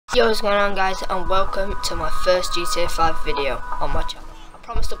Yo, what's going on, guys, and welcome to my first GTA 5 video on my channel. I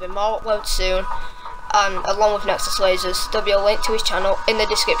promise there'll be more uploads soon, and along with Nexus Lazerz, there'll be a link to his channel in the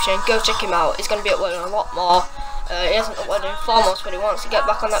description. Go check him out. He's going to be uploading a lot more. He hasn't uploaded in 4 months, but he wants to get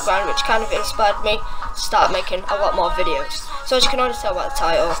back on that grind, which kind of inspired me to start making a lot more videos. So as you can already tell by the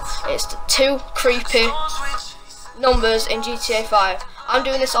title, it's the 2 creepy numbers in GTA 5. I'm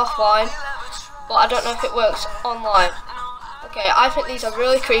doing this offline, but I don't know if it works online. Okay, I think these are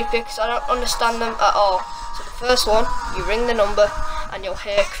really creepy because I don't understand them at all. So the first one, you ring the number and you'll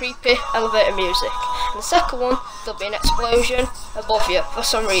hear creepy elevator music. And the second one, there'll be an explosion above you for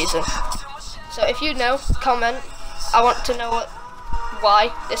some reason. So if you know, comment. I want to know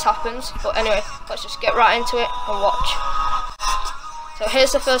why this happens. But anyway, let's just get right into it and watch. So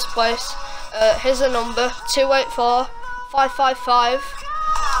here's the first place. Here's the number, 284 555.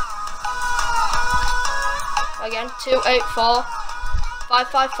 Again, 284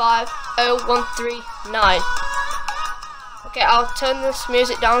 555 0139. Okay, I'll turn this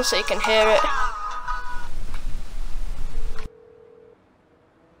music down so you can hear it.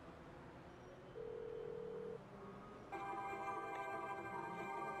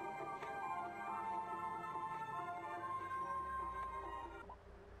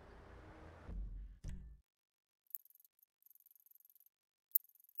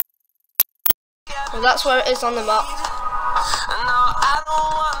 Well, that's where it is on the map.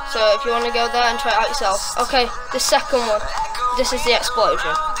 So if you want to go there and try it out yourself. Okay, the second one. This is the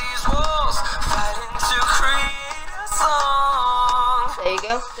explosion. There you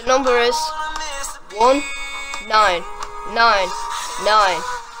go. The number is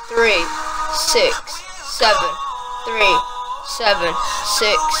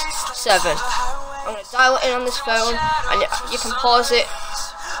 19993673767. I'm going to dial it in on this phone, and you can pause it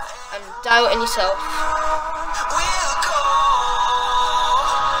and dial it in yourself.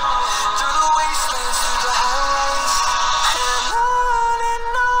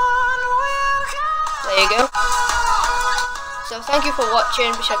 There you go. So thank you for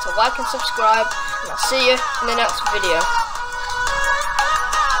watching. Be sure to like and subscribe, and I'll see you in the next video.